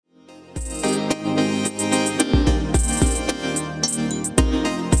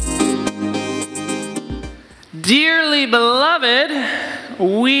Dearly beloved,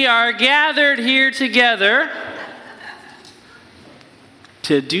 we are gathered here together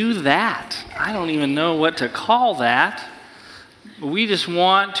to do that. I don't even know what to call that. We just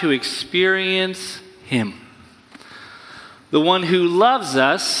want to experience Him. The one who loves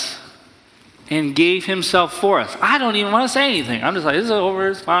us and gave Himself for us. I don't even want to say anything. I'm just like, this is over,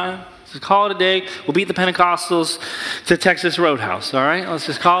 it's fine. Let's just call it a day. We'll beat the Pentecostals to Texas Roadhouse, all right? Let's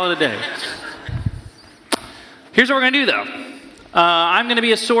just call it a day. Here's what we're going to do, though. I'm going to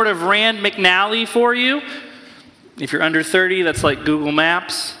be a sort of Rand McNally for you. If you're under 30, that's like Google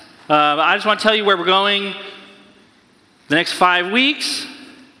Maps. I just want to tell you where we're going the next 5 weeks,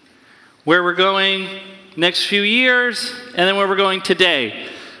 where we're going next few years, and then where we're going today,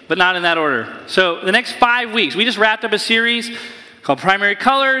 but not in that order. So the next 5 weeks, we just wrapped up a series called Primary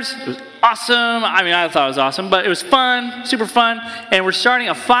Colors. It was awesome. I mean, I thought it was awesome, but it was fun, super fun. And we're starting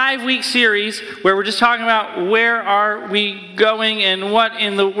a 5-week series where we're just talking about where are we going and what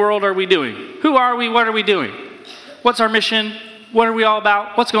in the world are we doing? Who are we? What are we doing? What's our mission? What are we all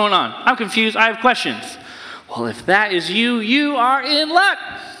about? What's going on? I'm confused. I have questions. Well, if that is you, you are in luck.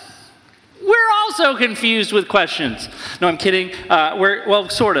 We're also confused with questions. No, I'm kidding. Well,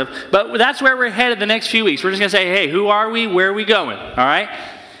 sort of. But that's where we're headed the next few weeks. We're just going to say, hey, who are we? Where are we going? All right?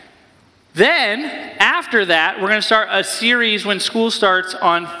 Then, after that, we're going to start a series when school starts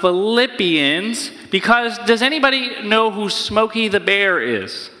on Philippians. Because does anybody know who Smokey the Bear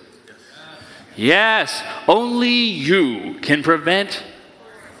is? Yes. Only you can prevent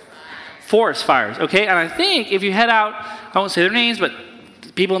forest fires. Okay? And I think if you head out, I won't say their names, but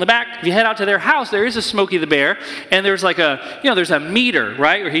people in the back, if you head out to their house, there is a Smokey the Bear, and there's like there's a meter,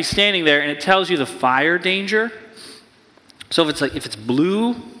 right, where he's standing there, and it tells you the fire danger. So if it's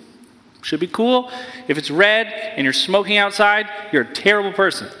blue, should be cool. If it's red and you're smoking outside, you're a terrible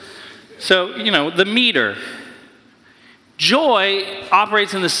person. So, the meter. Joy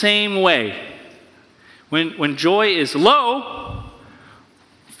operates in the same way. When joy is low,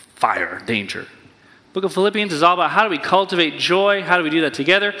 fire danger. Book of Philippians is all about how do we cultivate joy, how do we do that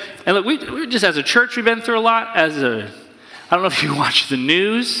together. And look, we just as a church, we've been through a lot. I don't know if you watch the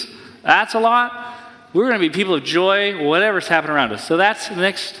news, that's a lot. We're going to be people of joy, whatever's happening around us. So that's the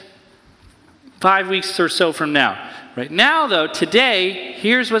next 5 weeks or so from now. Right now, though, today,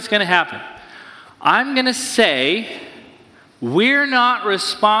 here's what's going to happen. I'm going to say, we're not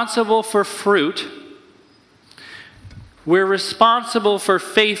responsible for fruit. We're responsible for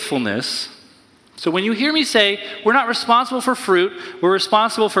faithfulness. So when you hear me say, we're not responsible for fruit, we're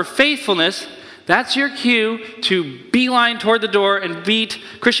responsible for faithfulness, that's your cue to beeline toward the door and beat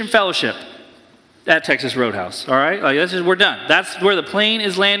Christian Fellowship at Texas Roadhouse, all right? We're done. That's where the plane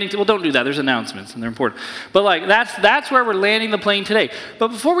is landing. Well, don't do that. There's announcements, and they're important. But that's where we're landing the plane today. But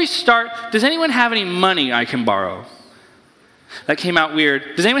before we start, does anyone have any money I can borrow? That came out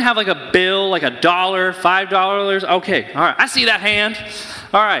weird. Does anyone have like a bill, like $1, $5? Okay, all right. I see that hand.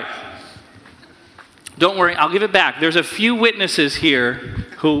 All right. Don't worry, I'll give it back. There's a few witnesses here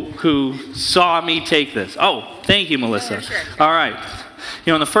who saw me take this. Oh, thank you, Melissa. Sure. All right.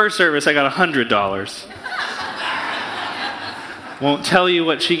 In the first service, I got $100. Won't tell you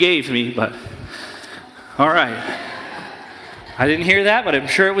what she gave me, but all right. I didn't hear that, but I'm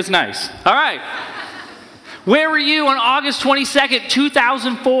sure it was nice. All right. Where were you on August 22nd,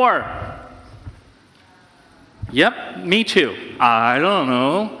 2004? Yep, me too. I don't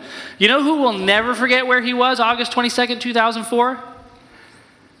know. You know who will never forget where he was August 22nd, 2004?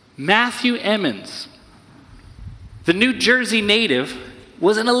 Matthew Emmons. The New Jersey native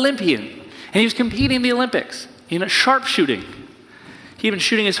was an Olympian, and he was competing in the Olympics in sharpshooting. He had been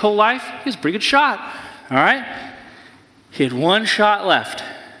shooting his whole life. He was a pretty good shot, all right? He had one shot left.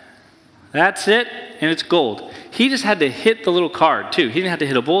 That's it, and it's gold. He just had to hit the little card, too. He didn't have to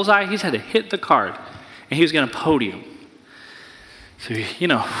hit a bullseye. He just had to hit the card, and he was going to podium. So, I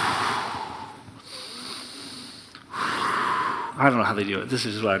don't know how they do it. This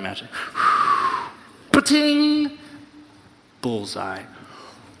is what I imagine. Ba-ting! Bullseye.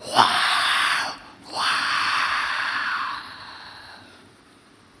 Wow! Wow!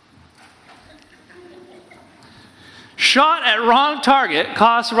 Shot at wrong target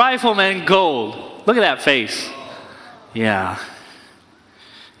costs rifleman gold. Look at that face. Yeah,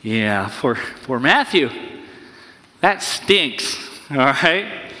 for Matthew, that stinks. All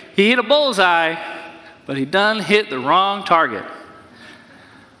right? He hit a bullseye, but he done hit the wrong target.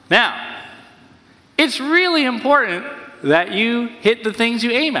 Now, it's really important that you hit the things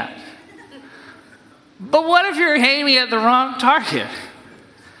you aim at. But what if you're aiming at the wrong target?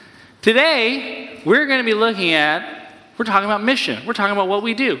 Today, we're talking about mission. We're talking about what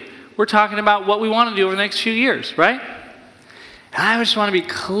we do. we're talking about what we want to do over the next few years, right? And I just want to be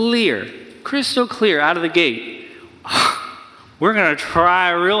clear, crystal clear out of the gate. We're going to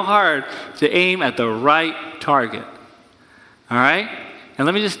try real hard to aim at the right target. All right? And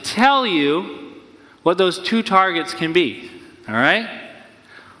let me just tell you what those two targets can be. All right?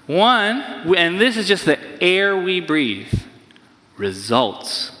 One, and this is just the air we breathe,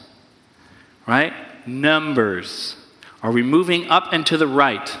 results. Right? Numbers. Are we moving up and to the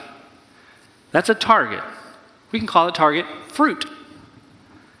right? That's a target. We can call it target fruit.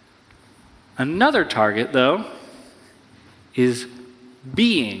 Another target, though, is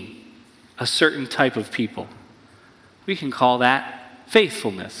being a certain type of people. We can call that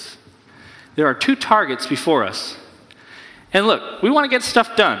faithfulness. There are two targets before us. And look, we want to get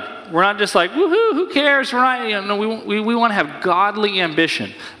stuff done. We're not just like, woohoo, who cares? We're not, no, we want to have godly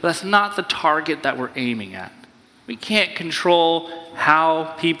ambition. But that's not the target that we're aiming at. We can't control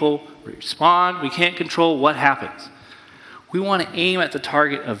how people respond. We can't control what happens. We want to aim at the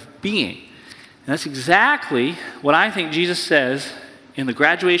target of being. And that's exactly what I think Jesus says in the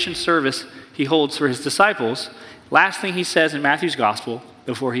graduation service he holds for his disciples. Last thing he says in Matthew's gospel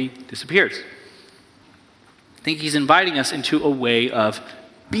before he disappears. I think he's inviting us into a way of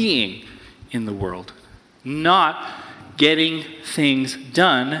being in the world, not getting things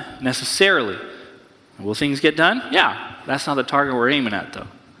done necessarily. Will things get done? Yeah, that's not the target we're aiming at, though.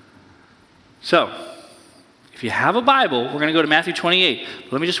 So, if you have a Bible, we're going to go to Matthew 28.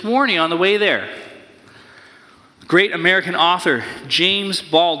 But let me just warn you on the way there. Great American author James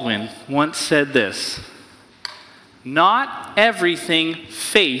Baldwin once said this: "Not everything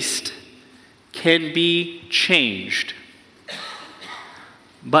faced can be changed,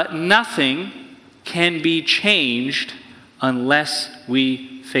 but nothing can be changed unless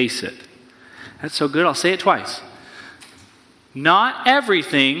we face it." That's so good, I'll say it twice. Not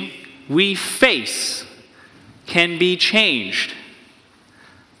everything we face can be changed,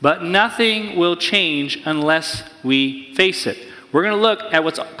 but nothing will change unless we face it. We're going to look at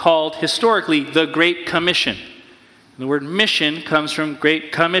what's called historically the Great Commission. The word mission comes from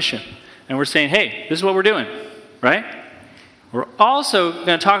Great Commission. And we're saying, hey, this is what we're doing, right? We're also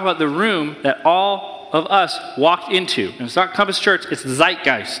going to talk about the room that all of us walked into. And it's not Compass Church, it's the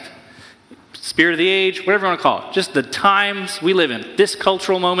zeitgeist. Spirit of the age, whatever you want to call it. Just the times we live in. This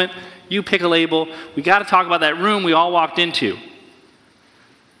cultural moment, you pick a label. We got to talk about that room we all walked into.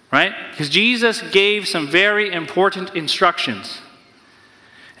 Right? Because Jesus gave some very important instructions.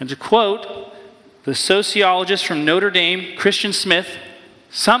 And to quote the sociologist from Notre Dame, Christian Smith,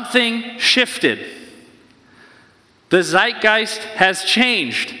 something shifted. The zeitgeist has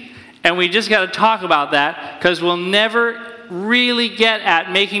changed. And we just got to talk about that because we'll never really get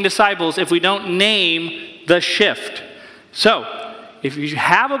at making disciples if we don't name the shift. So, if you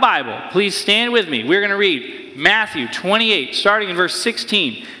have a Bible, please stand with me. We're going to read Matthew 28, starting in verse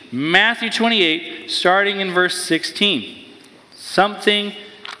 16. Matthew 28, starting in verse 16. Something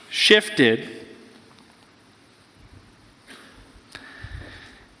shifted.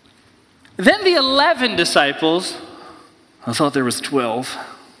 Then the 11 disciples, I thought there was 12.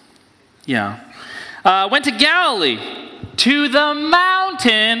 Yeah. Went to Galilee, to the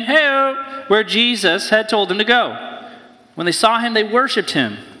mountain where Jesus had told them to go. When they saw him, they worshiped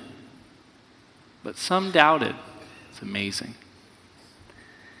him. But some doubted. It's amazing.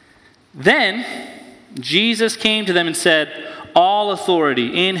 Then Jesus came to them and said, "All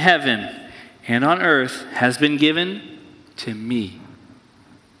authority in heaven and on earth has been given to me.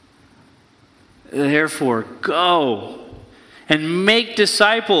 Therefore, go and make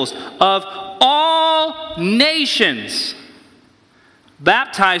disciples of all nations,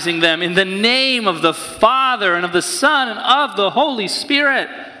 baptizing them in the name of the Father and of the Son and of the Holy Spirit,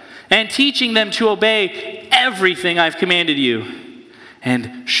 and teaching them to obey everything I've commanded you.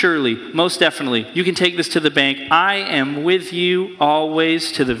 And surely, most definitely, you can take this to the bank. I am with you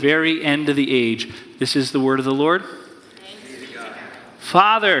always to the very end of the age." This is the word of the Lord.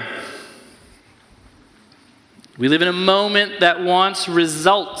 Father, we live in a moment that wants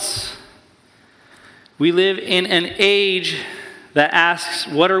results. We live in an age that asks,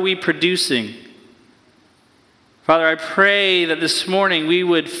 what are we producing? Father, I pray that this morning we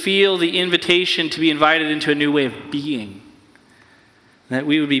would feel the invitation to be invited into a new way of being. That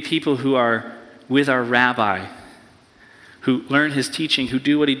we would be people who are with our rabbi, who learn his teaching, who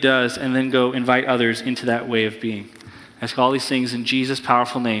do what he does, and then go invite others into that way of being. I ask all these things in Jesus'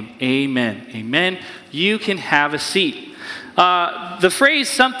 powerful name. Amen. Amen. You can have a seat. The phrase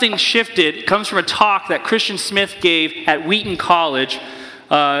 "something shifted" comes from a talk that Christian Smith gave at Wheaton College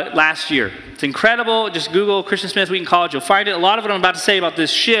last year. It's incredible. Just Google Christian Smith Wheaton College. You'll find it. A lot of what I'm about to say about this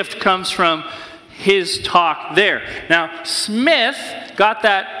shift comes from his talk there. Now, Smith got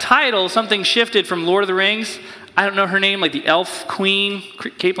that title, Something Shifted, from Lord of the Rings. I don't know her name, like the elf queen,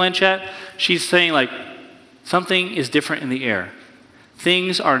 Cate Blanchett. She's saying, like, something is different in the air.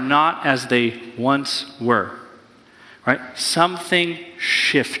 Things are not as they once were, right? Something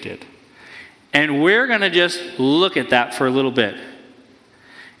shifted. And we're going to just look at that for a little bit.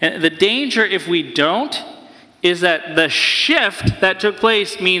 And the danger, if we don't, is that the shift that took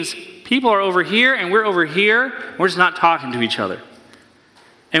place means people are over here and we're over here. We're just not talking to each other.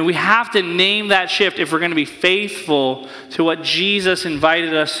 And we have to name that shift if we're going to be faithful to what Jesus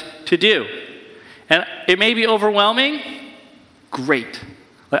invited us to do. And it may be overwhelming. Great.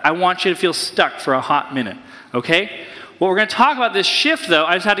 I want you to feel stuck for a hot minute, okay? What we're going to talk about this shift, though,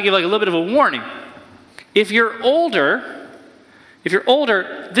 I just have to give like a little bit of a warning. If you're older,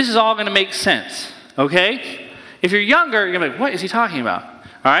 this is all going to make sense, okay? If you're younger, you're going to be like, what is he talking about?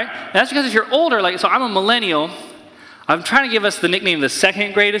 All right? And that's because if you're older, like, so I'm a millennial. I'm trying to give us the nickname the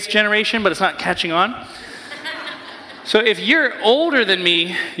second greatest generation, but it's not catching on. So if you're older than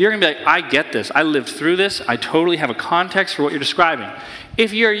me, you're going to be like, I get this. I lived through this. I totally have a context for what you're describing.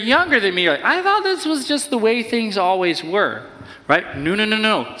 If you're younger than me, you're like, I thought this was just the way things always were. Right?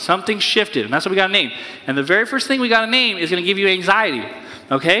 No. Something shifted, and that's what we got to name. And the very first thing we got to name is going to give you anxiety.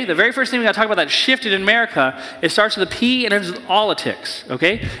 Okay? The very first thing we got to talk about that shifted in America, it starts with a P and ends with politics.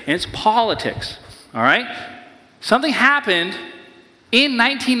 Okay? And it's politics. All right? Something happened in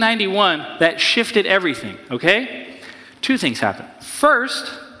 1991 that shifted everything. Okay? Two things happened.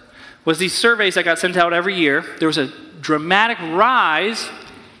 First was these surveys that got sent out every year. There was a dramatic rise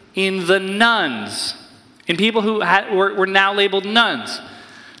in the nuns, in people who were now labeled nuns.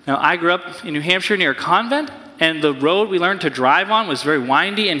 Now, I grew up in New Hampshire near a convent, and the road we learned to drive on was very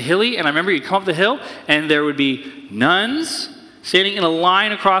windy and hilly, and I remember you'd come up the hill, and there would be nuns standing in a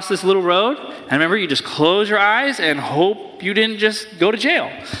line across this little road, and I remember you just close your eyes and hope you didn't just go to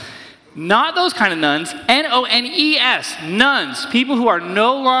jail. Not those kind of nuns, N-O-N-E-S, nuns, people who are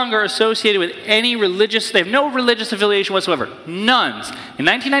no longer associated with any religious, they have no religious affiliation whatsoever, nuns. In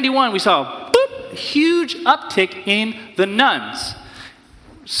 1991, we saw a huge uptick in the nuns.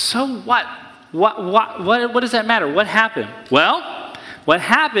 So what? What does that matter? What happened? Well, what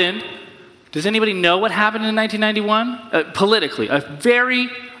happened, does anybody know what happened in 1991? Politically, actually,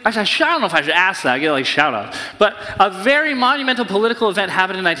 I don't know if I should ask that. I get like shout outs. But a very monumental political event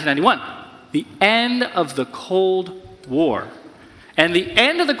happened in 1991. The end of the Cold War. And the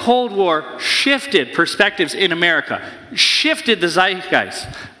end of the Cold War shifted perspectives in America. Shifted the zeitgeist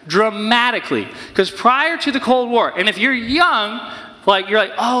dramatically. Because prior to the Cold War, and if you're young, you're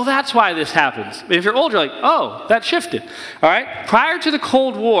like, oh, that's why this happens. But if you're older, you're like, oh, that shifted. All right? Prior to the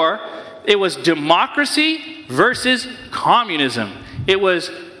Cold War, it was democracy versus communism. It was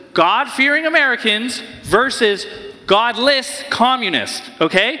God-fearing Americans versus godless communists,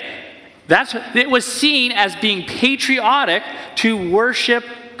 okay? It was seen as being patriotic to worship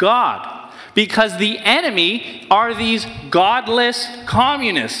God because the enemy are these godless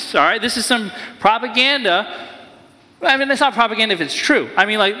communists, all right? This is some propaganda. I mean, it's not propaganda if it's true. I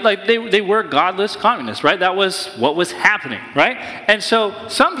mean, they were godless communists, right? That was what was happening, right? And so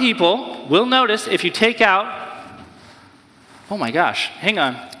some people will notice if you take out, oh my gosh, hang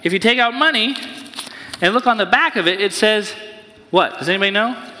on. If you take out money and look on the back of it, it says, what? Does anybody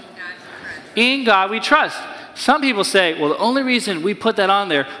know? In God we trust. Some people say, well, the only reason we put that on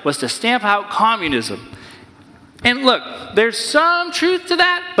there was to stamp out communism. And look, there's some truth to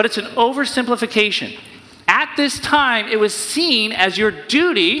that, but it's an oversimplification. At this time, it was seen as your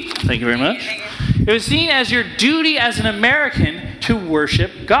duty, thank you very much, it was seen as your duty as an American to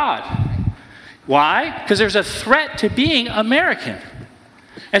worship God. Why? Because there's a threat to being American.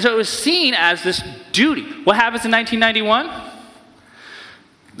 And so it was seen as this duty. What happens in 1991?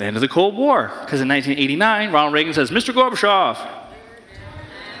 The end of the Cold War. Because in 1989, Ronald Reagan says, Mr. Gorbachev.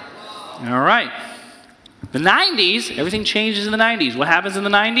 All right. The 90s, everything changes in the 90s. What happens in the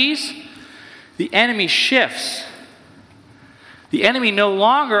 90s? The enemy shifts. The enemy no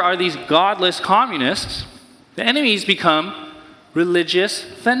longer are these godless communists. The enemies become religious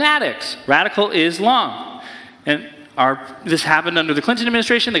fanatics, radical Islam. And this happened under the Clinton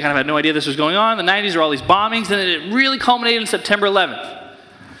administration. They kind of had no idea this was going on. In the 90s, there were all these bombings, and it really culminated in September 11th.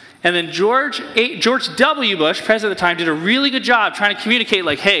 And then George W. Bush, president at the time, did a really good job trying to communicate,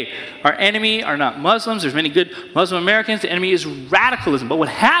 like, hey, our enemy are not Muslims. There's many good Muslim Americans. The enemy is radicalism. But what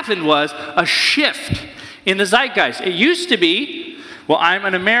happened was a shift in the zeitgeist. It used to be, well, I'm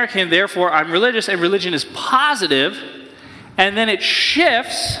an American, therefore I'm religious, and religion is positive. And then it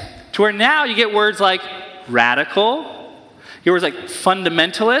shifts to where now you get words like radical, you get words like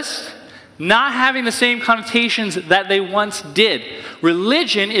fundamentalist, not having the same connotations that they once did.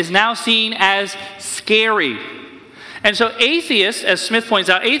 Religion is now seen as scary. And so atheists, as Smith points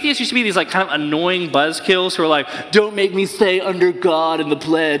out, atheists used to be these like kind of annoying buzzkills who are like, don't make me say under God in the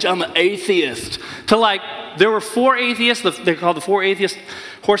pledge, I'm an atheist. To like, there were 4 atheists, they're called the 4 atheist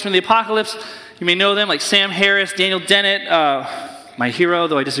horsemen of the apocalypse. You may know them, like Sam Harris, Daniel Dennett, my hero,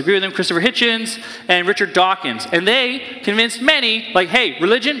 though I disagree with him, Christopher Hitchens, and Richard Dawkins. And they convinced many, like, hey,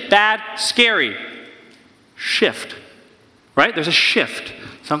 religion, bad, scary. Shift, right? There's a shift.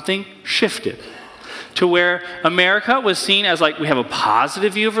 Something shifted to where America was seen as like, we have a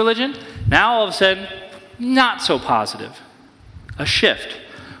positive view of religion. Now all of a sudden, not so positive. A shift.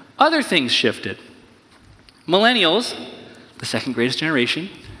 Other things shifted. Millennials, the second greatest generation,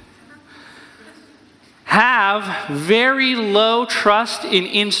 have very low trust in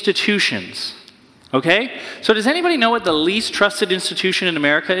institutions. Okay? So does anybody know what the least trusted institution in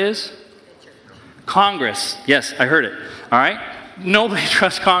America is? Congress. Yes, I heard it. All right? Nobody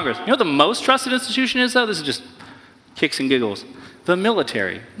trusts Congress. You know what the most trusted institution is, though? This is just kicks and giggles. The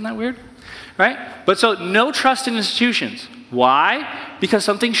military. Isn't that weird? Right? But so no trust in institutions. Why? Because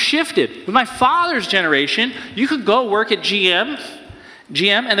something shifted. With my father's generation, you could go work at GM,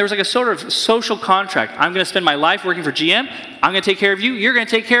 and there was like a sort of social contract. I'm going to spend my life working for GM. I'm going to take care of you. You're going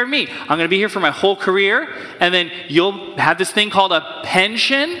to take care of me. I'm going to be here for my whole career. And then you'll have this thing called a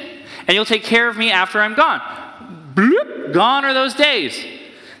pension, and you'll take care of me after I'm gone. Bloop, gone are those days.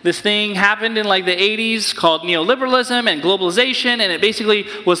 This thing happened in like the 80s called neoliberalism and globalization, and it basically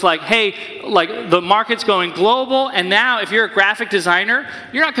was like, hey, like the market's going global, and now if you're a graphic designer,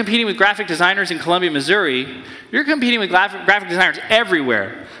 you're not competing with graphic designers in Columbia, Missouri. You're competing with graphic designers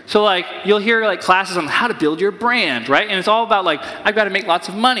everywhere. So like you'll hear like classes on how to build your brand, right? And it's all about like, I've got to make lots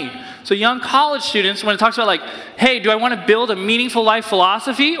of money. So young college students, when it talks about like, hey, do I want to build a meaningful life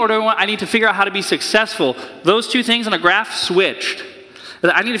philosophy, or I need to figure out how to be successful? Those two things on a graph switched.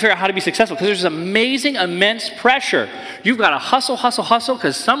 I need to figure out how to be successful because there's amazing, immense pressure. You've got to hustle, hustle, hustle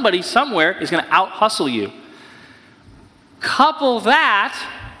because somebody somewhere is going to out-hustle you. Couple that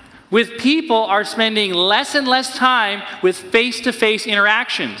with people are spending less and less time with face-to-face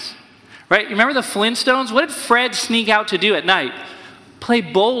interactions. Right? You remember the Flintstones? What did Fred sneak out to do at night? Play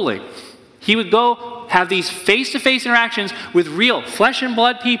bowling. He would go have these face-to-face interactions with real flesh and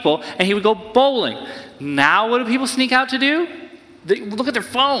blood people, and he would go bowling. Now what do people sneak out to do? They look at their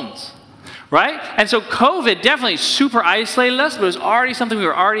phones, right? And so COVID definitely super isolated us, but it was already something we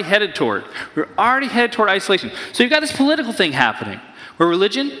were already headed toward. We were already headed toward isolation. So you've got this political thing happening where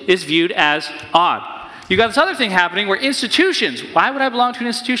religion is viewed as odd. You've got this other thing happening where institutions, why would I belong to an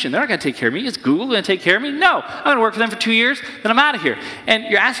institution? They're not going to take care of me. Is Google going to take care of me? No. I'm going to work for them for 2 years, then I'm out of here. And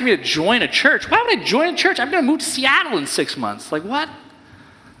you're asking me to join a church. Why would I join a church? I'm going to move to Seattle in 6 months. Like what?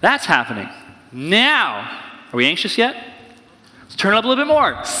 That's happening. Now, are we anxious yet? Let's turn it up a little bit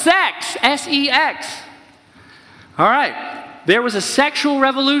more. Sex, S-E-X. All right. There was a sexual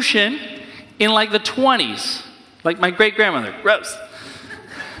revolution in like the 20s, like my great-grandmother. Gross.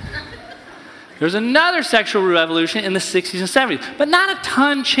 There's another sexual revolution in the 60s and 70s, but not a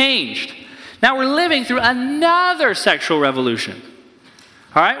ton changed. Now we're living through another sexual revolution,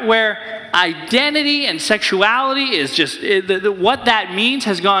 all right, where identity and sexuality is just, what that means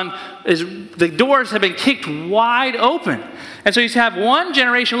has gone, the doors have been kicked wide open. And so you have one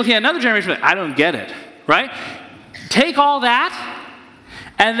generation looking at another generation like, I don't get it, right? Take all that,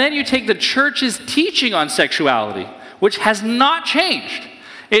 and then you take the church's teaching on sexuality, which has not changed.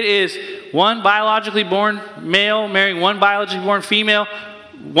 It is one biologically born male marrying one biologically born female,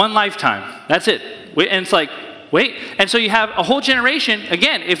 one lifetime. That's it. And it's like, wait. And so you have a whole generation,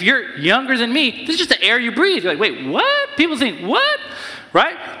 again, if you're younger than me, this is just the air you breathe. You're like, wait, what? People think, what?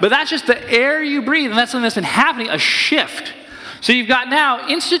 Right? But that's just the air you breathe, and that's something that's been happening, a shift. So you've got now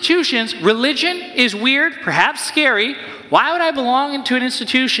institutions, religion is weird, perhaps scary. Why would I belong to an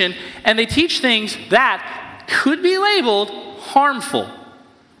institution? And they teach things that could be labeled harmful.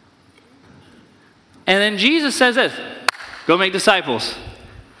 And then Jesus says this, go make disciples.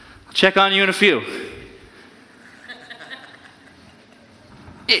 I'll check on you in a few.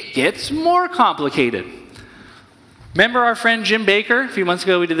 It gets more complicated. Remember our friend Jim Baker? A few months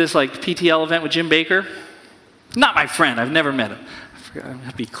ago we did this like PTL event with Jim Baker. Not my friend, I've never met him. I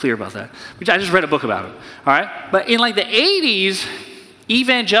have to be clear about that. I just read a book about him, all right? But in like the 80s,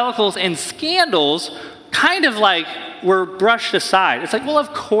 evangelicals and scandals kind of like were brushed aside. It's like, well,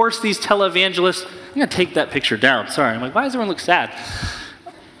 of course these televangelists, I'm gonna take that picture down, sorry. I'm like, why does everyone look sad?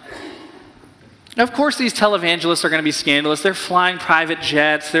 Of course, these televangelists are going to be scandalous. They're flying private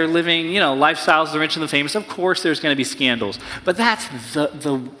jets. They're living, lifestyles of the rich and the famous. Of course, there's going to be scandals. But that's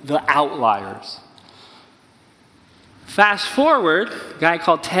the outliers. Fast forward, a guy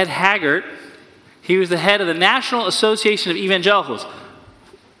called Ted Haggard. He was the head of the National Association of Evangelicals.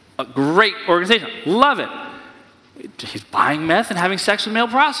 A great organization. Love it. He's buying meth and having sex with male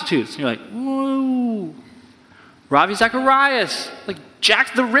prostitutes. And you're like, whoa. Ravi Zacharias, like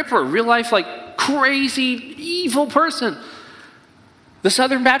Jack the Ripper, real life, like crazy, evil person. The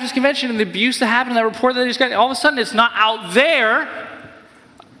Southern Baptist Convention and the abuse that happened, that report that they just got, all of a sudden it's not out there.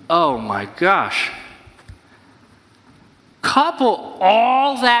 Oh my gosh. Couple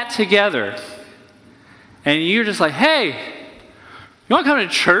all that together, and you're just like, hey, you want to come to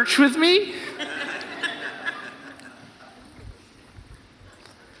church with me?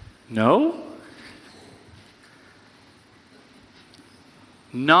 No?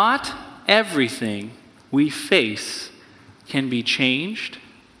 Not everything we face can be changed,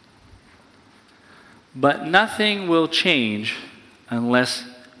 but nothing will change unless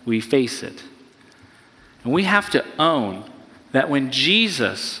we face it. And we have to own that when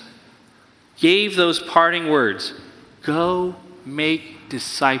Jesus gave those parting words, go make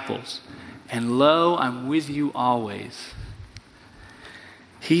disciples, and lo, I'm with you always.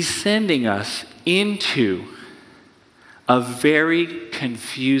 He's sending us into a very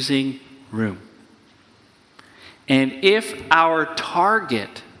confusing room. And if our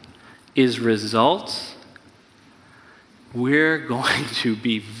target is results, we're going to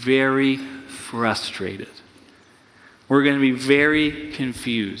be very frustrated. We're going to be very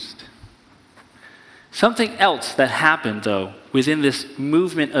confused. Something else that happened, though, within this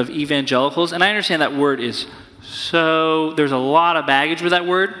movement of evangelicals, and I understand that word is there's a lot of baggage with that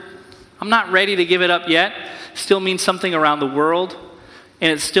word. I'm not ready to give it up yet. It still means something around the world,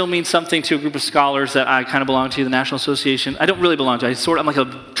 and it still means something to a group of scholars that I kind of belong to, the National Association. I don't really belong to. I'm like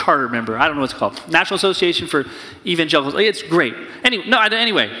a charter member. I don't know what it's called. National Association for Evangelicals. It's great.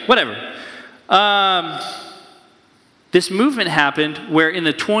 Anyway, whatever. This movement happened where in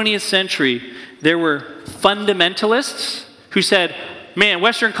the 20th century, there were fundamentalists who said, man,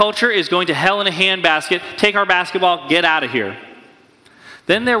 Western culture is going to hell in a handbasket. Take our basketball, get out of here.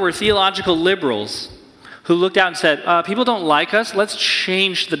 Then there were theological liberals who looked out and said, people don't like us.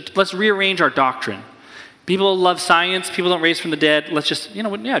 Let's rearrange our doctrine. People love science. People don't raise from the dead. Let's just,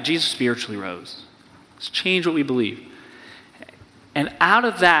 Jesus spiritually rose. Let's change what we believe. And out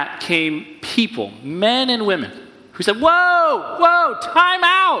of that came people, men and women, who said, whoa, time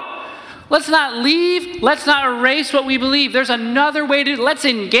out. Let's not leave. Let's not erase what we believe. There's another way to, let's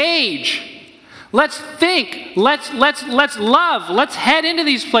engage. Let's think. Let's love. Let's head into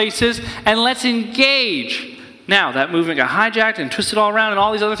these places and let's engage. Now, that movement got hijacked and twisted all around and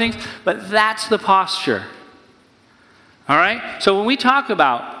all these other things, but that's the posture. All right? So when we talk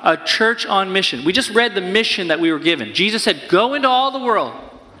about a church on mission, we just read the mission that we were given. Jesus said, go into all the world,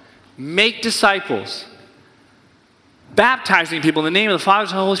 make disciples, baptizing people in the name of the Father,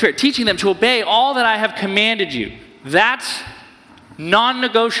 Son, and Holy Spirit, teaching them to obey all that I have commanded you. That's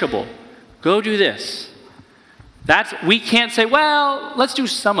non-negotiable. Go do this. We can't say, well, let's do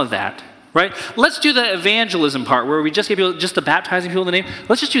some of that, right? Let's do the evangelism part where we just get people, just the baptizing people in the name.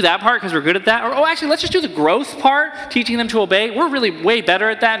 Let's just do that part because we're good at that. Or, actually, let's just do the growth part, teaching them to obey. We're really way better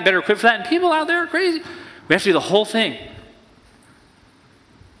at that and better equipped for that. And people out there are crazy. We have to do the whole thing.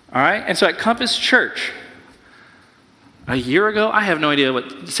 All right? And so at Compass Church, a year ago, I have no idea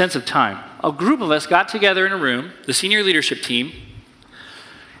what sense of time, a group of us got together in a room, the senior leadership team,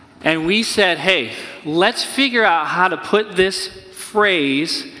 and we said, hey, let's figure out how to put this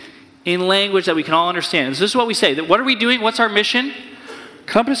phrase in language that we can all understand. And so this is what we say. What are we doing? What's our mission?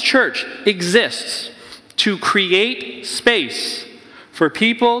 Compass Church exists to create space for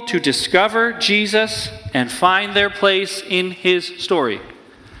people to discover Jesus and find their place in his story.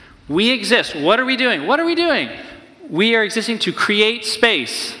 We exist. What are we doing? What are we doing? We are existing to create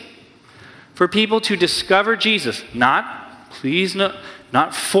space for people to discover Jesus. Not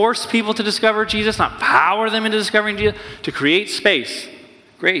force people to discover Jesus, not power them into discovering Jesus, to create space,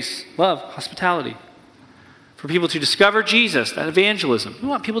 grace, love, hospitality. For people to discover Jesus, that evangelism. We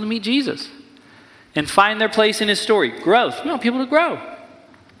want people to meet Jesus and find their place in his story. Growth. We want people to grow.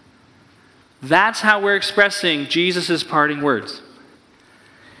 That's how we're expressing Jesus' parting words.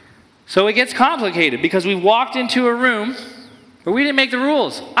 So it gets complicated because we walked into a room where we didn't make the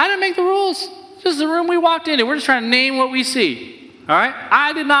rules. I didn't make the rules. It's just the room we walked into. We're just trying to name what we see. All right?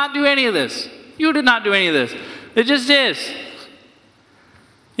 I did not do any of this. You did not do any of this. It just is.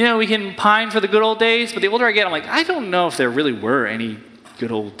 We can pine for the good old days, but the older I get, I'm like, I don't know if there really were any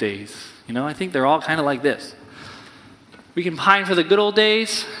good old days. I think they're all kind of like this. We can pine for the good old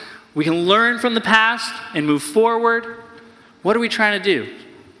days. We can learn from the past and move forward. What are we trying to do?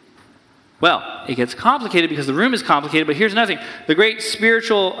 Well, it gets complicated because the room is complicated, but here's another thing. The great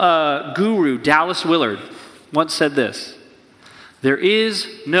spiritual guru, Dallas Willard, once said this: there is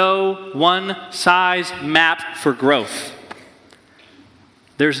no one-size map for growth.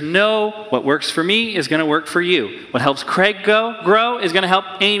 There's no, what works for me is going to work for you. What helps Craig grow is going to help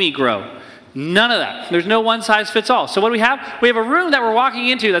Amy grow. None of that. There's no one-size-fits-all. So what do we have? We have a room that we're walking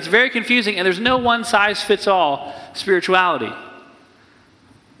into that's very confusing, and there's no one-size-fits-all spirituality.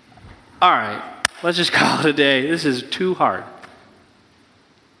 All right, let's just call it a day. This is too hard.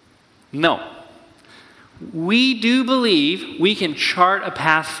 No. We do believe we can chart a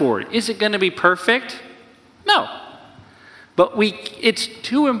path forward. Is it going to be perfect? No. But it's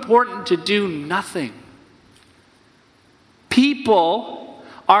too important to do nothing. People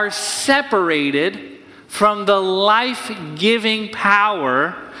are separated from the life-giving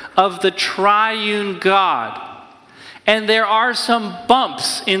power of the triune God. And there are some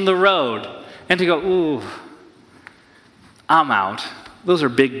bumps in the road. And to go, ooh, I'm out. Those are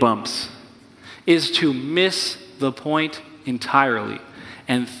big bumps. Is to miss the point entirely.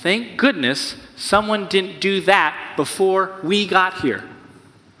 And thank goodness someone didn't do that before we got here.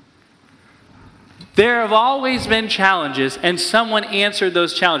 There have always been challenges, and someone answered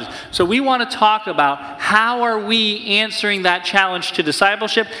those challenges. So we want to talk about how are we answering that challenge to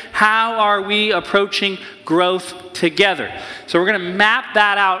discipleship? How are we approaching growth together? So we're going to map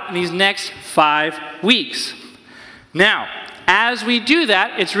that out in these next 5 weeks. Now, as we do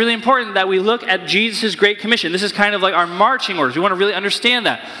that, it's really important that we look at Jesus' Great Commission. This is kind of like our marching orders. We want to really understand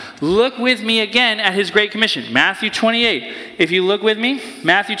that. Look with me again at his Great Commission. Matthew 28. If you look with me,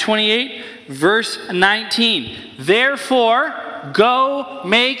 Matthew 28, verse 19. Therefore, go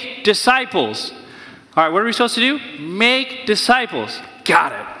make disciples. All right, what are we supposed to do? Make disciples.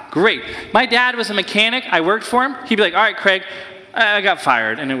 Got it. Great. My dad was a mechanic. I worked for him. He'd be like, all right, Craig, I got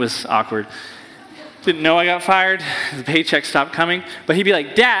fired. And it was awkward. Didn't know I got fired. The paycheck stopped coming. But he'd be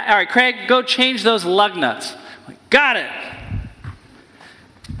like, Dad, all right, Craig, go change those lug nuts. I'm like, got it.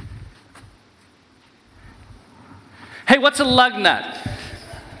 Hey, what's a lug nut?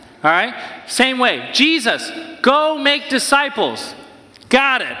 All right? Same way. Jesus, go make disciples.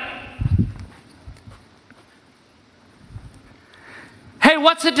 Got it. Hey,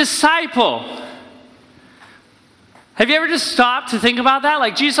 what's a disciple? Have you ever just stopped to think about that?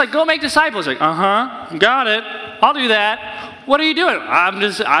 Like, Jesus, like, go make disciples. Like, got it. I'll do that. What are you doing?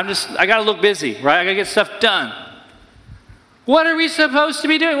 I got to look busy, right? I got to get stuff done. What are we supposed to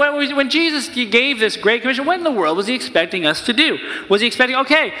be doing? When Jesus gave this Great Commission, what in the world was he expecting us to do? Was he expecting,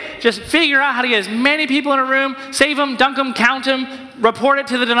 okay, just figure out how to get as many people in a room, save them, dunk them, count them, report it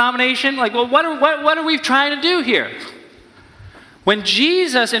to the denomination? Like, well, what are we trying to do here? When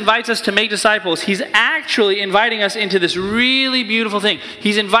Jesus invites us to make disciples, he's actually inviting us into this really beautiful thing.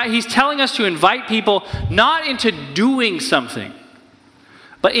 He's telling us to invite people not into doing something,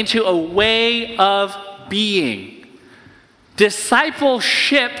 but into a way of being.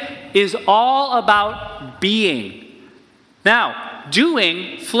 Discipleship is all about being. Now,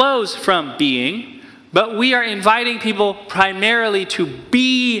 doing flows from being, but we are inviting people primarily to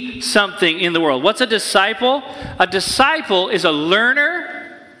be something in the world. What's a disciple? A disciple is a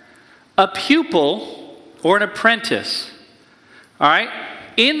learner, a pupil, or an apprentice. All right?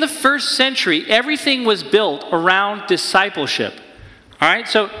 In the first century, everything was built around discipleship. All right?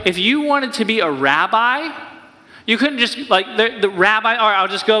 So if you wanted to be a rabbi, you couldn't just, like, the rabbi, all right, I'll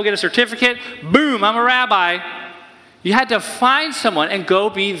just go get a certificate. Boom, I'm a rabbi. You had to find someone and go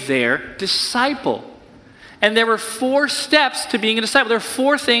be their disciple. And there were 4 steps to being a disciple. There are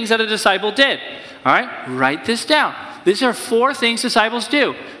 4 things that a disciple did. All right? Write this down. These are 4 things disciples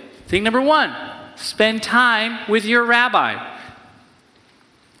do. Thing number 1, spend time with your rabbi.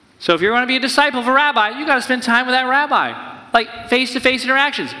 So if you're going to be a disciple of a rabbi, you got to spend time with that rabbi. Like face-to-face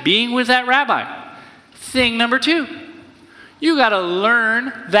interactions, being with that rabbi. Thing number 2, you got to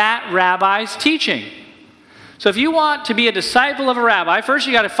learn that rabbi's teaching. So if you want to be a disciple of a rabbi, first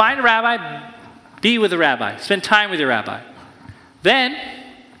you got to find a rabbi, be with a rabbi, spend time with your rabbi. Then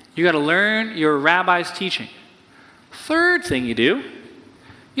you got to learn your rabbi's teaching. Third thing you do,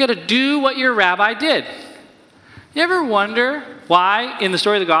 you got to do what your rabbi did. You ever wonder why in the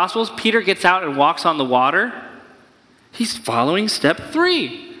story of the Gospels Peter gets out and walks on the water? He's following step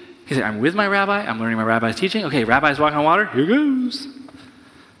 3. He's like, I'm with my rabbi, I'm learning my rabbi's teaching. Okay, rabbi's walking on water, here goes.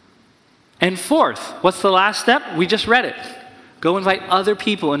 And 4th, what's the last step? We just read it. Go invite other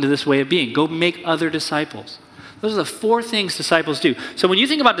people into this way of being. Go make other disciples. Those are the 4 things disciples do. So when you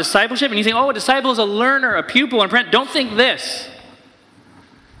think about discipleship and you think, oh, a disciple is a learner, a pupil, and a apprentice, don't think this.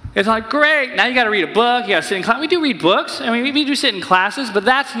 It's like, great, now you got to read a book, you got to sit in class. We do read books, I mean, we do sit in classes, but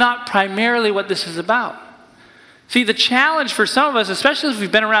that's not primarily what this is about. See, the challenge for some of us, especially if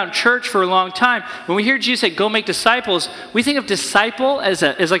we've been around church for a long time, when we hear Jesus say, go make disciples, we think of disciple as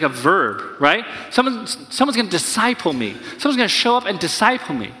like a verb, right? Someone's going to disciple me. Someone's going to show up and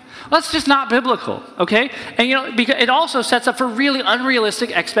disciple me. Well, that's just not biblical, okay? And because it also sets up for really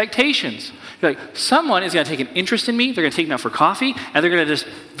unrealistic expectations. You're like, someone is going to take an interest in me, they're going to take me out for coffee, and they're going to just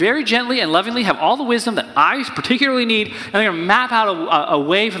very gently and lovingly have all the wisdom that I particularly need, and they're going to map out a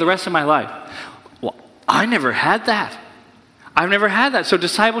way for the rest of my life. Well, I never had that. I've never had that, so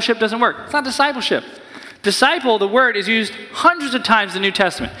discipleship doesn't work. It's not discipleship. Disciple, the word, is used hundreds of times in the New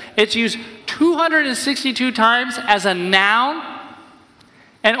Testament. It's used 262 times as a noun,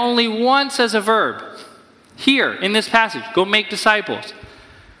 and only once as a verb. Here, in this passage, go make disciples.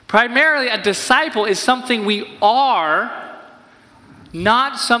 Primarily, a disciple is something we are,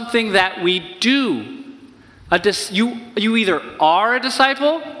 not something that we do. You either are a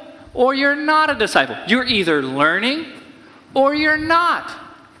disciple or you're not a disciple. You're either learning or you're not.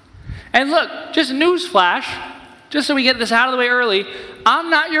 And look, just newsflash, just so we get this out of the way early, I'm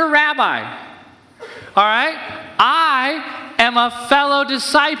not your rabbi. All right? I am a fellow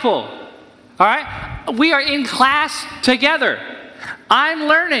disciple. All right? We are in class together. I'm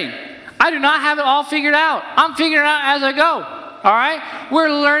learning. I do not have it all figured out. I'm figuring it out as I go. All right? We're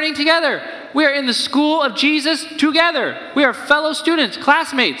learning together. We are in the school of Jesus together. We are fellow students,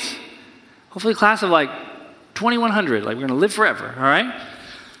 classmates. Hopefully a class of like 2,100. Like we're going to live forever. All right?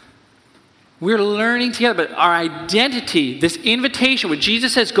 We're learning together, but our identity, this invitation, when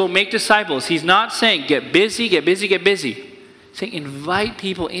Jesus says, go make disciples, he's not saying get busy, get busy, get busy. He's saying invite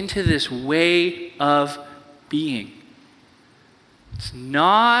people into this way of being. It's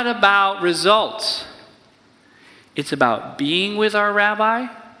not about results. It's about being with our rabbi,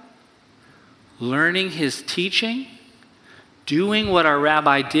 learning his teaching, doing what our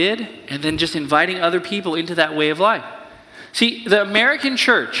rabbi did, and then just inviting other people into that way of life. See, the American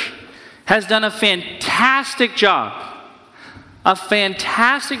church has done a fantastic job of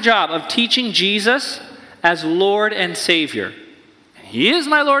teaching Jesus as Lord and Savior. He is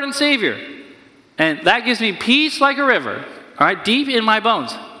my Lord and Savior. And that gives me peace like a river, all right, deep in my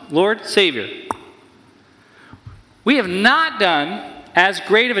bones. Lord, Savior. We have not done as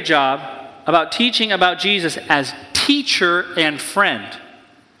great of a job about teaching about Jesus as teacher and friend.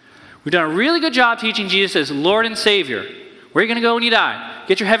 We've done a really good job teaching Jesus as Lord and Savior. Where are you going to go when you die?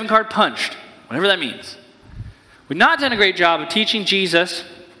 Get your heaven card punched, whatever that means. We've not done a great job of teaching Jesus.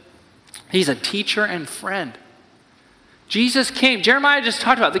 He's a teacher and friend. Jesus came. Jeremiah just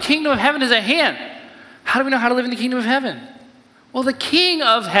talked about the kingdom of heaven is at hand. How do we know how to live in the kingdom of heaven? Well, the King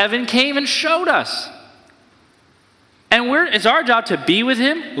of heaven came and showed us. And it's our job to be with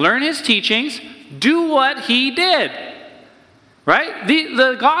him, learn his teachings, do what he did. Right?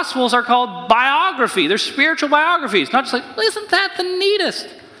 The Gospels are called biography. They're spiritual biographies. Not just like, well, isn't that the neatest?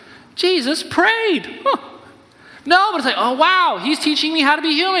 Jesus prayed. Huh. No, but it's like, oh wow, he's teaching me how to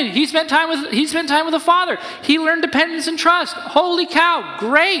be human. He spent time with the Father. He learned dependence and trust. Holy cow,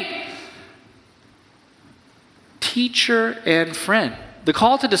 great. Teacher and friend. The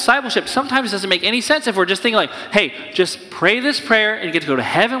call to discipleship sometimes doesn't make any sense if we're just thinking like, hey, just pray this prayer and you get to go to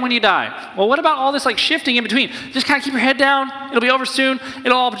heaven when you die. Well, what about all this like shifting in between? Just kind of keep your head down. It'll be over soon.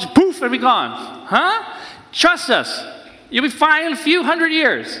 It'll all just poof and be gone. Huh? Trust us. You'll be fine in a few hundred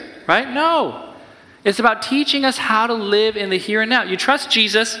years. Right? No. It's about teaching us how to live in the here and now. You trust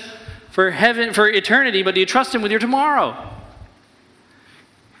Jesus for heaven, for eternity, but do you trust him with your tomorrow?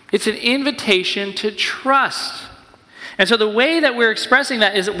 It's an invitation to trust. And so the way that we're expressing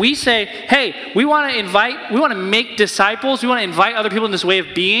that is that we say, hey, we want to make disciples, we want to invite other people in this way of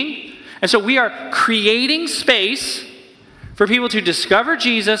being. And so we are creating space for people to discover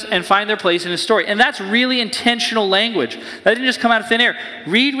Jesus and find their place in his story. And that's really intentional language. That didn't just come out of thin air.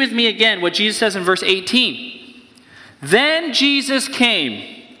 Read with me again what Jesus says in verse 18. Then Jesus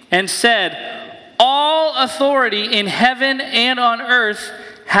came and said, all authority in heaven and on earth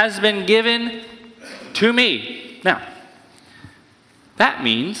has been given to me. Now, that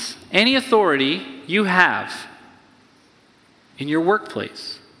means any authority you have in your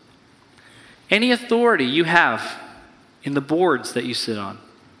workplace, any authority you have in the boards that you sit on,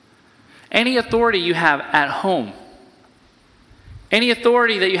 any authority you have at home, any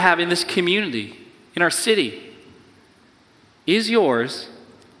authority that you have in this community, in our city, is yours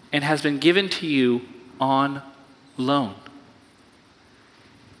and has been given to you on loan.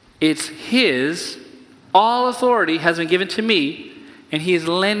 It's his All authority has been given to me, and he is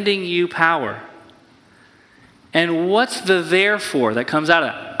lending you power. And what's the therefore that comes out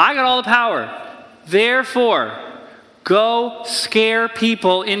of that? I got all the power. Therefore, go scare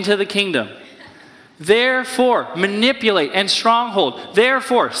people into the kingdom. Therefore, manipulate and stronghold.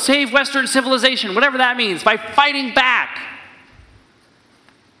 Therefore, save Western civilization, whatever that means, by fighting back.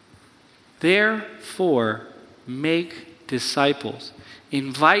 Therefore, make disciples.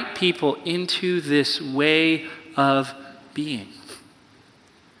 Invite people into this way of being.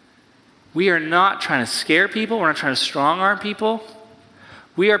 We are not trying to scare people. We're not trying to strong-arm people.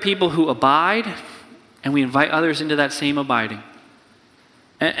 We are people who abide, and we invite others into that same abiding.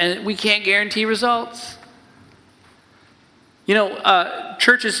 And we can't guarantee results. You know,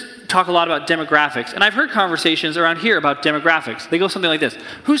 churches talk a lot about demographics, and I've heard conversations around here about demographics. They go something like this: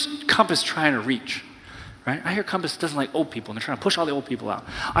 who's Compass trying to reach? Right? I hear Compass doesn't like old people, and they're trying to push all the old people out.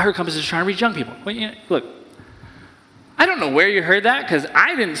 I heard Compass is trying to reach young people. Well, you know, look, I don't know where you heard that, because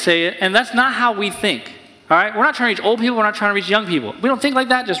I didn't say it, and that's not how we think. All right? We're not trying to reach old people. We're not trying to reach young people. We don't think like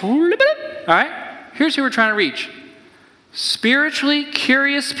that. Just, all right? Here's who we're trying to reach. Spiritually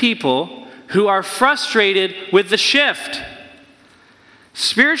curious people who are frustrated with the shift.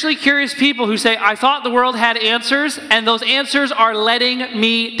 Spiritually curious people who say, I thought the world had answers, and those answers are letting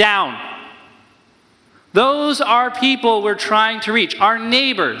me down. Those are people we're trying to reach. Our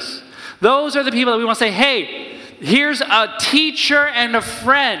neighbors. Those are the people that we want to say, hey, here's a teacher and a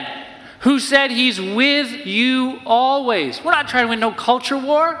friend who said he's with you always. We're not trying to win no culture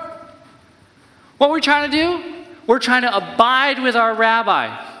war. What we're trying to do? We're trying to abide with our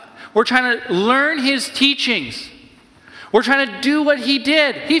rabbi. We're trying to learn his teachings. We're trying to do what he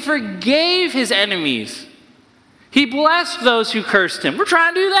did. He forgave his enemies. He blessed those who cursed him. We're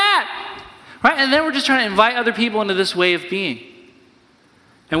trying to do that. Right? And then we're just trying to invite other people into this way of being.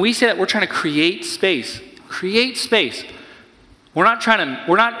 And we say that we're trying to create space. Create space. We're trying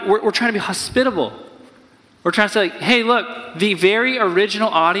to be hospitable. We're trying to say, like, hey, look, the very original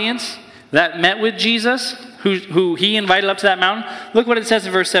audience that met with Jesus, who he invited up to that mountain, look what it says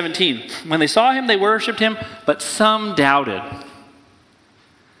in verse 17. When they saw him, they worshiped him, but some doubted.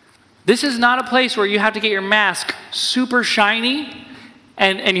 This is not a place where you have to get your mask super shiny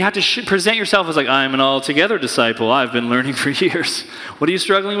and you have to present yourself as like, I'm an altogether disciple. I've been learning for years. What are you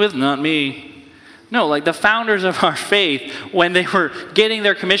struggling with? Not me. No, like the founders of our faith, when they were getting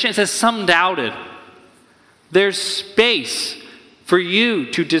their commission, it says some doubted. There's space for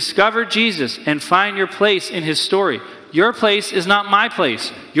you to discover Jesus and find your place in his story. Your place is not my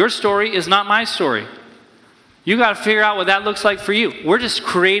place. Your story is not my story. You got to figure out what that looks like for you. We're just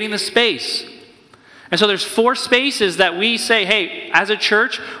creating the space. And so there's 4 spaces that we say, hey, as a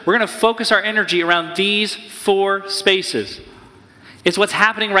church, we're going to focus our energy around these 4 spaces. It's what's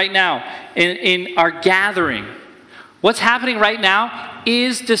happening right now in our gathering. What's happening right now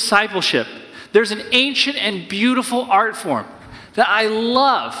is discipleship. There's an ancient and beautiful art form that I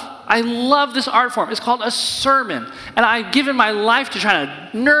love. I love this art form. It's called a sermon. And I've given my life to try to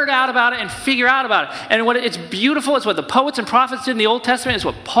nerd out about it and figure out about it. And it's beautiful. It's what the poets and prophets did in the Old Testament. It's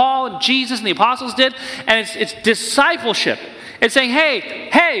what Paul and Jesus and the apostles did. And it's discipleship. It's saying,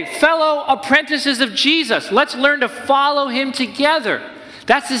 hey, fellow apprentices of Jesus, let's learn to follow him together.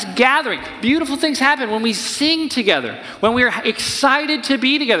 That's this gathering. Beautiful things happen when we sing together, when we're excited to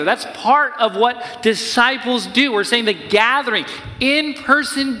be together. That's part of what disciples do. We're saying the gathering,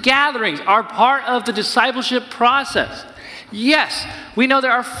 in-person gatherings, are part of the discipleship process. Yes, we know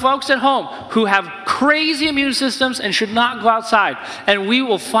there are folks at home who have crazy immune systems and should not go outside. And we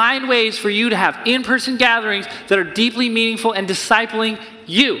will find ways for you to have in-person gatherings that are deeply meaningful and discipling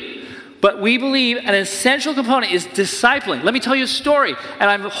you. But we believe an essential component is discipling. Let me tell you a story. And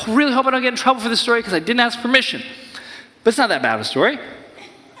I really hope I don't get in trouble for this story because I didn't ask permission. But it's not that bad of a story.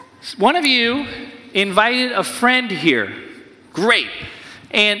 One of you invited a friend here. Great.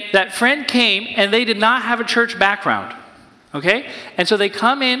 And that friend came and they did not have a church background. Okay? And so they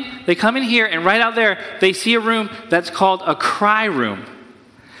come in here, and right out there, they see a room that's called a cry room.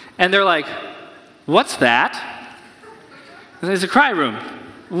 And they're like, what's that? It's a cry room.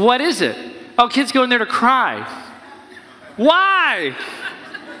 What is it? Oh, kids go in there to cry. Why?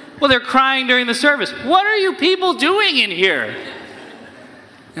 Well, they're crying during the service. What are you people doing in here?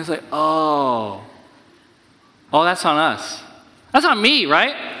 And it's like, oh, that's on us. That's on me,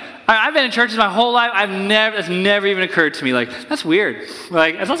 right? I've been in churches my whole life. It's never even occurred to me. Like, that's weird.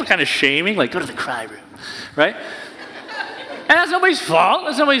 Like, it's also kind of shaming. Like, go to the cry room, right? And that's nobody's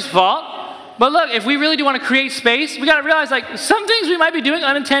fault. But look, if we really do want to create space, we got to realize, like, some things we might be doing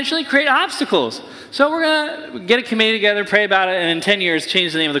unintentionally create obstacles. So we're going to get a committee together, pray about it, and in 10 years,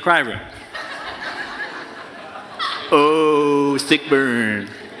 change the name of the cry room. oh, sick burn.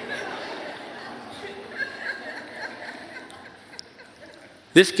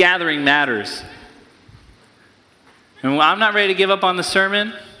 This gathering matters. And I'm not ready to give up on the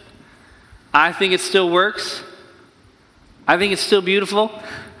sermon. I think it still works. I think it's still beautiful.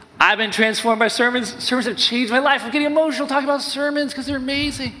 I've been transformed by sermons. Sermons have changed my life. I'm getting emotional talking about sermons because they're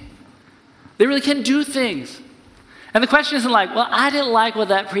amazing. They really can do things. And the question isn't like, well, I didn't like what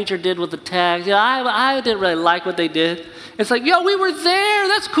that preacher did with the text. I didn't really like what they did. It's like, we were there.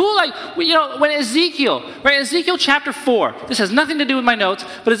 That's cool. Like, when Ezekiel chapter 4, this has nothing to do with my notes,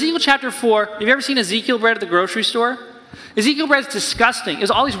 but Ezekiel chapter 4, have you ever seen Ezekiel bread at the grocery store? Ezekiel bread is disgusting. It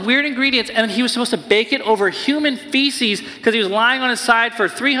was all these weird ingredients, and then he was supposed to bake it over human feces because he was lying on his side for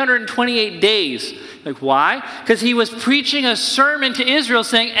 328 days. Like, why? Because he was preaching a sermon to Israel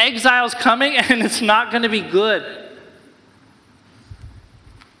saying exile's coming and it's not going to be good.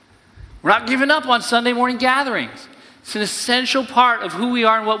 We're not giving up on Sunday morning gatherings. It's an essential part of who we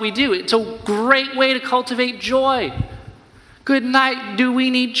are and what we do. It's a great way to cultivate joy. Good night, do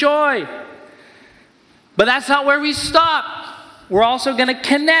we need joy? But that's not where we stop. We're also going to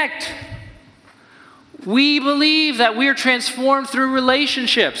connect. We believe that we're transformed through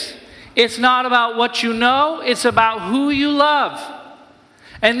relationships. It's not about what you know, it's about who you love.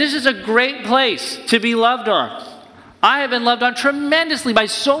 And this is a great place to be loved on. I have been loved on tremendously by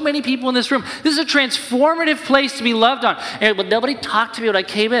so many people in this room. This is a transformative place to be loved on. And nobody talked to me when I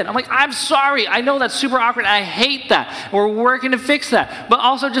came in. I'm like, I'm sorry. I know that's super awkward. I hate that. We're working to fix that. But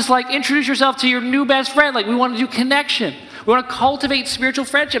also just like introduce yourself to your new best friend. Like we want to do connection. We want to cultivate spiritual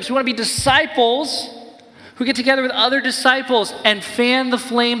friendships. We want to be disciples who get together with other disciples and fan the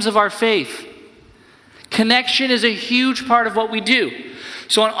flames of our faith. Connection is a huge part of what we do.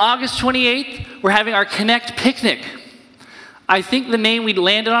 So on August 28th, we're having our Connect Picnic. I think the name we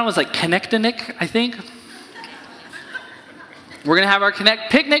landed on was like Connect-a-Nick, I think. We're going to have our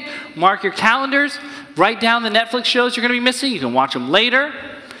Connect Picnic. Mark your calendars. Write down the Netflix shows you're going to be missing. You can watch them later.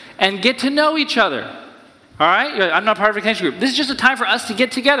 And get to know each other. All right? I'm not part of a connection group. This is just a time for us to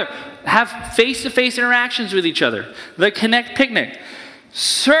get together. Have face-to-face interactions with each other. The Connect Picnic.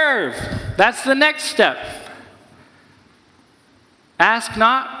 Serve. That's the next step. Ask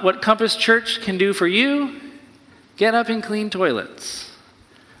not what Compass Church can do for you. Get up and clean toilets.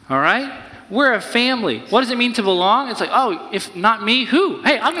 All right? We're a family. What does it mean to belong? It's like, oh, if not me, who?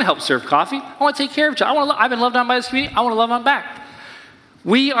 Hey, I'm going to help serve coffee. I want to take care of each other. I've been loved on by this community. I want to love on back.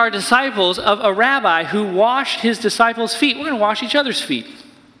 We are disciples of a rabbi who washed his disciples' feet. We're going to wash each other's feet.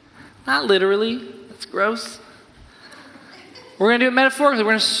 Not literally. That's gross. We're going to do it metaphorically.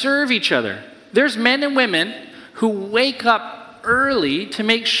 We're going to serve each other. There's men and women who wake up early to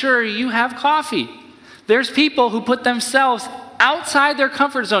make sure you have coffee. There's people who put themselves outside their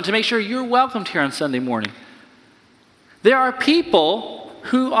comfort zone to make sure you're welcomed here on Sunday morning. There are people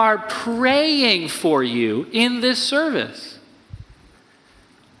who are praying for you in this service.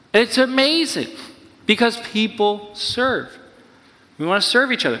 It's amazing because people serve. We want to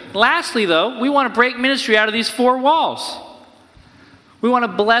serve each other. Lastly, though, we want to break ministry out of these four walls. We want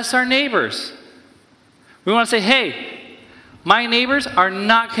to bless our neighbors. We want to say, hey, my neighbors are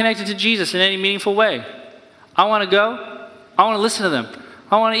not connected to Jesus in any meaningful way. I want to go. I want to listen to them.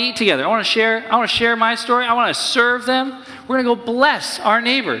 I want to eat together. I want to share my story. I want to serve them. We're going to go bless our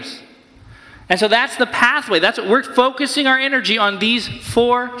neighbors. And so that's the pathway. That's what we're focusing our energy on, these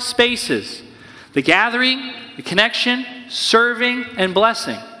four spaces. The gathering, the connection, serving, and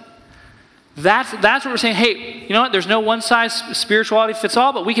blessing. That's what we're saying. Hey, you know what? There's no one size spirituality fits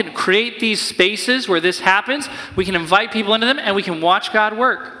all, but we can create these spaces where this happens. We can invite people into them, and we can watch God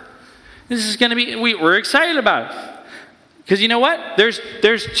work. This is going to be, we're excited about it. Because you know what? There's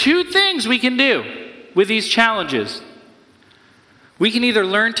two things we can do with these challenges. We can either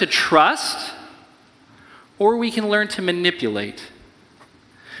learn to trust, or we can learn to manipulate.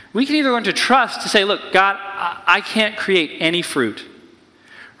 We can either learn to trust, to say, look, God, I can't create any fruit.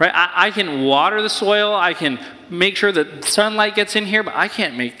 Right? I can water the soil, I can make sure that sunlight gets in here, but I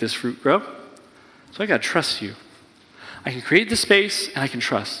can't make this fruit grow. So I got to trust you. I can create the space and I can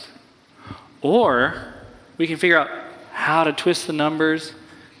trust. Or we can figure out how to twist the numbers.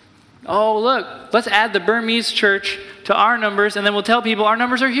 Oh, look, let's add the Burmese church to our numbers, and then we'll tell people our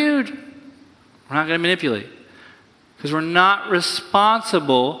numbers are huge. We're not going to manipulate because we're not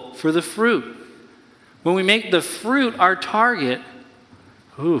responsible for the fruit. When we make the fruit our target,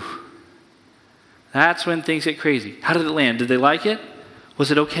 that's when things get crazy. How did it land? Did they like it? Was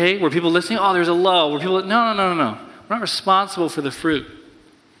it okay? Were people listening? Oh, there's a lull. Were people? No. We're not responsible for the fruit.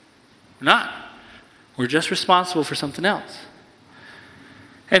 We're not. We're just responsible for something else.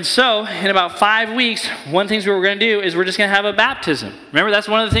 And so, in about 5 weeks, one of the things we were going to do is we're just going to have a baptism. Remember, that's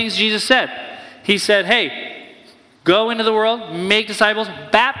one of the things Jesus said. He said, hey, go into the world, make disciples,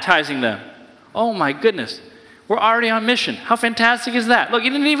 baptizing them. Oh my goodness. We're already on mission. How fantastic is that? Look, you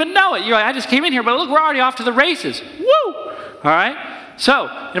didn't even know it. You're like, I just came in here, but look, we're already off to the races. Woo! All right? So,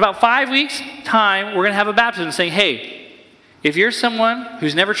 in about 5 weeks' time, we're going to have a baptism saying, hey, if you're someone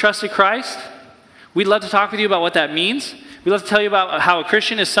who's never trusted Christ, we'd love to talk with you about what that means. We'd love to tell you about how a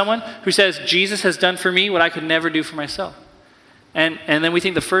Christian is someone who says, Jesus has done for me what I could never do for myself. And then we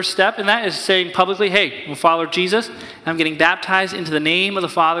think the first step in that is saying publicly, hey, I'm a follower of Jesus. I'm getting baptized into the name of the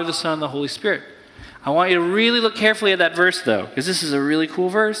Father, the Son, and the Holy Spirit. I want you to really look carefully at that verse, though, because this is a really cool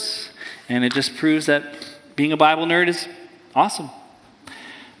verse, and it just proves that being a Bible nerd is awesome.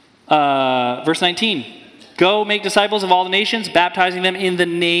 Verse 19. Go make disciples of all the nations, baptizing them in the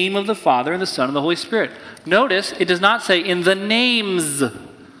name of the Father and the Son and the Holy Spirit. Notice, it does not say in the names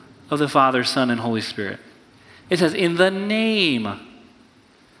of the Father, Son, and Holy Spirit. It says in the name.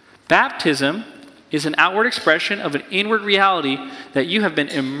 Baptism is an outward expression of an inward reality that you have been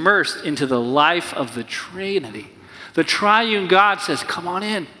immersed into the life of the Trinity. The triune God says, come on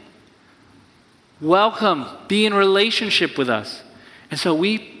in. Welcome. Be in relationship with us. And so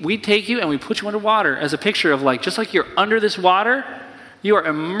we take you and we put you under water as a picture of like, just like you're under this water, you are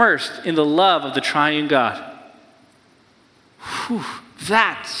immersed in the love of the triune God. Whew,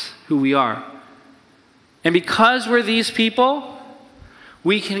 that's who we are. And because we're these people,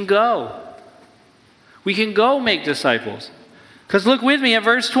 we can go. We can go make disciples. Because look with me at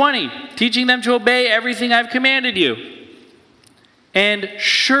verse 20. Teaching them to obey everything I've commanded you. And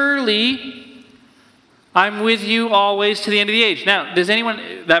surely I'm with you always to the end of the age. Now, does anyone,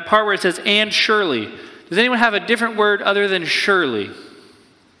 that part where it says, and surely, does anyone have a different word other than surely?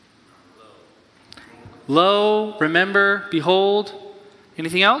 Lo, remember, behold.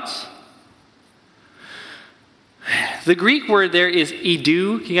 Anything else? The Greek word there is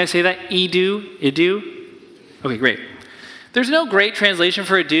idu. Can you guys say that? Idu? Okay, great. There's no great translation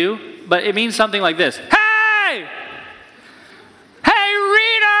for idu, but it means something like this. Hey! Hey,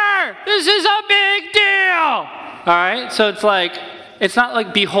 reader! This is a big deal! All right? So it's not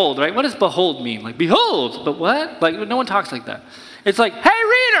like behold, right? What does behold mean? Like, behold, but what? Like, no one talks like that. It's like, hey,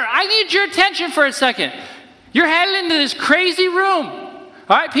 reader, I need your attention for a second. You're headed into this crazy room.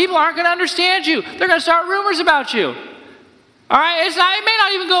 All right? People aren't going to understand you. They're going to start rumors about you. All right? It may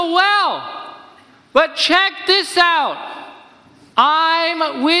not even go well. But check this out.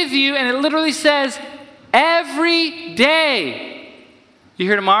 I'm with you, and it literally says, every day. You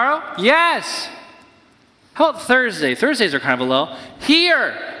here tomorrow? Yes. How about Thursday? Thursdays are kind of a lull.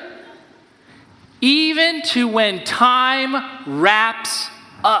 Here. Even to when time wraps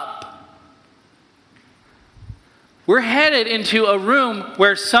up. We're headed into a room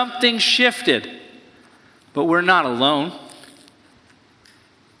where something shifted. But we're not alone.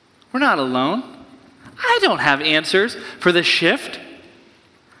 We're not alone. I don't have answers for the shift.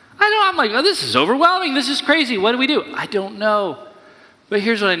 I'm like, oh, this is overwhelming. This is crazy. What do we do? I don't know. But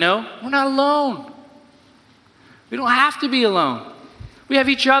here's what I know. We're not alone. We don't have to be alone. We have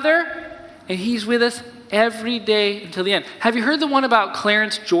each other, and he's with us every day until the end. Have you heard the one about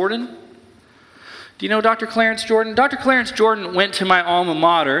Clarence Jordan? Do you know Dr. Clarence Jordan? Dr. Clarence Jordan went to my alma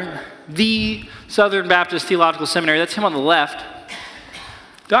mater, the Southern Baptist Theological Seminary. That's him on the left.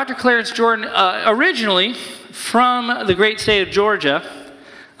 Dr. Clarence Jordan, originally from the great state of Georgia,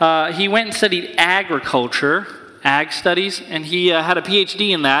 he went and studied agriculture, ag studies, and he had a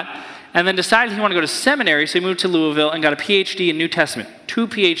PhD in that, and then decided he wanted to go to seminary, so he moved to Louisville and got a PhD in New Testament, 2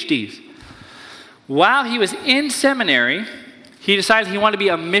 PhDs. While he was in seminary, he decided he wanted to be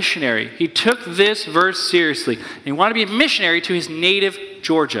a missionary. He took this verse seriously. And he wanted to be a missionary to his native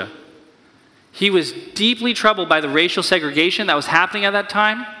Georgia. He was deeply troubled by the racial segregation that was happening at that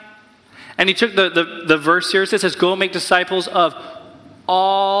time. And he took the verse seriously. It says, go make disciples of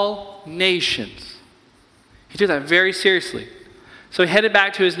all nations. He took that very seriously. So he headed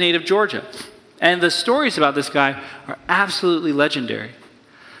back to his native Georgia. And the stories about this guy are absolutely legendary.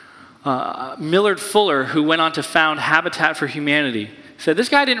 Millard Fuller, who went on to found Habitat for Humanity, said this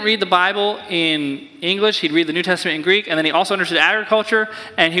guy didn't read the Bible in English. He'd read the New Testament in Greek, and then he also understood agriculture,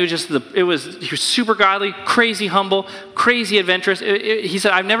 and he was super godly, crazy humble, crazy adventurous. He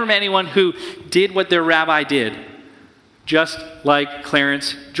said, I've never met anyone who did what their rabbi did, just like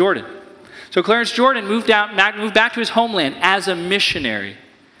Clarence Jordan. So Clarence Jordan moved back to his homeland as a missionary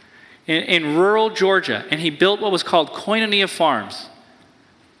in rural Georgia, and he built what was called Koinonia Farms.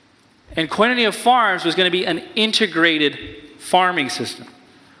 And Koinonia Farms was going to be an integrated farming system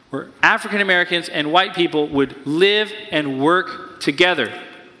where African Americans and white people would live and work together.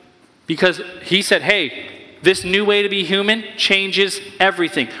 because he said, hey, this new way to be human changes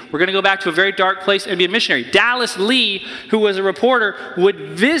everything. We're going to go back to a very dark place and be a missionary. Dallas Lee, who was a reporter, would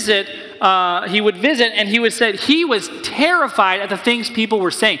visit and he would say he was terrified at the things people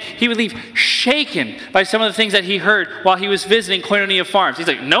were saying. He would leave shaken by some of the things that he heard while he was visiting Koinonia Farms. He's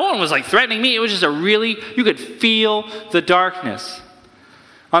like, no one was like threatening me. It was just you could feel the darkness.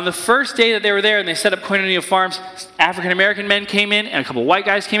 On the first day that they were there and they set up Koinonia Farms, African-American men came in and a couple white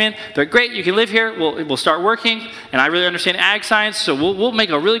guys came in. They're like, great, you can live here. We'll start working. And I really understand ag science, so we'll make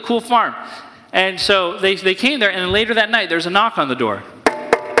a really cool farm. And so they came there, and then later that night, there's a knock on the door.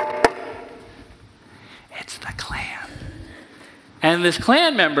 It's the Klan. And this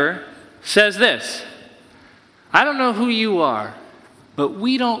Klan member says this, I don't know who you are, but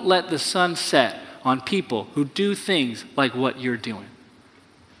we don't let the sun set on people who do things like what you're doing.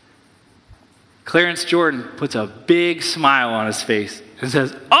 Clarence Jordan puts a big smile on his face and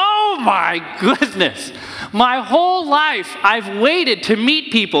says, oh my goodness, my whole life I've waited to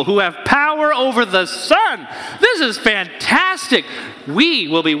meet people who have power over the sun. This is fantastic. We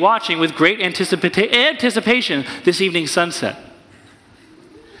will be watching with great anticipation this evening's sunset.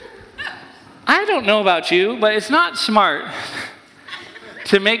 I don't know about you, but it's not smart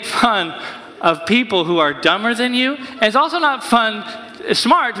to make fun of people who are dumber than you. And it's also not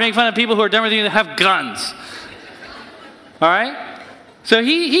smart to make fun of people who are dumber than you that have guns. All right? So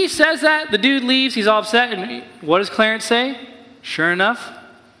he says that. The dude leaves. He's all upset. And what does Clarence say? Sure enough,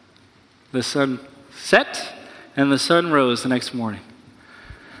 the sun set and the sun rose the next morning.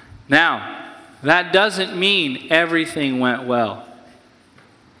 Now, that doesn't mean everything went well.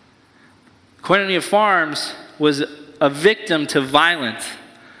 Koinonia Farms was a victim to violence.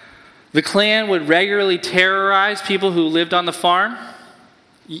 The Klan would regularly terrorize people who lived on the farm,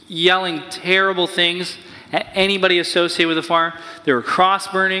 yelling terrible things at anybody associated with the farm. There were cross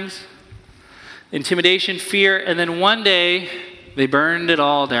burnings, intimidation, fear, and then one day they burned it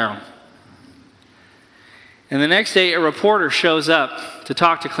all down. And the next day, a reporter shows up to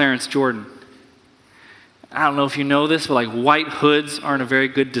talk to Clarence Jordan. I don't know if you know this, but like white hoods aren't a very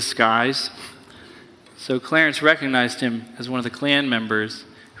good disguise. So Clarence recognized him as one of the Klan members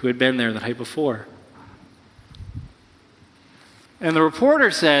who had been there the night before. And the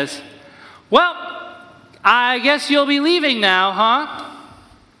reporter says, well, I guess you'll be leaving now, huh?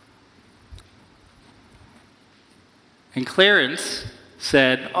 And Clarence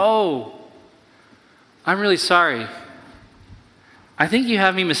said, oh, I'm really sorry. I think you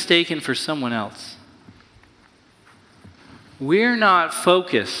have me mistaken for someone else. We're not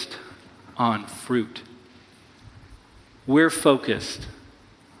focused on fruit. We're focused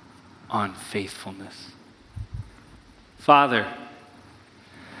on faithfulness. Father,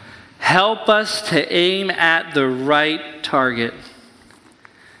 help us to aim at the right target.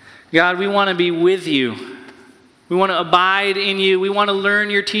 God, we want to be with you. We want to abide in you. We want to learn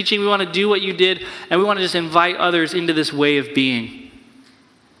your teaching. We want to do what you did. And we want to just invite others into this way of being.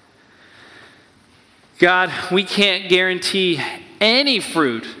 God, we can't guarantee any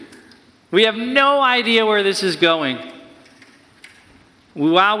fruit. We have no idea where this is going.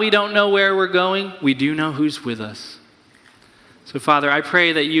 While we don't know where we're going, we do know who's with us. So, Father, I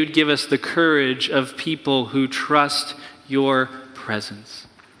pray that you'd give us the courage of people who trust your presence.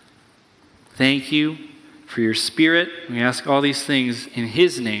 Thank you for your Spirit. We ask all these things in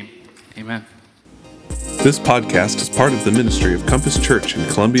his name. Amen. This podcast is part of the ministry of Compass Church in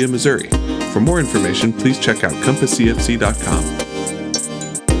Columbia, Missouri. For more information, please check out compasscfc.com.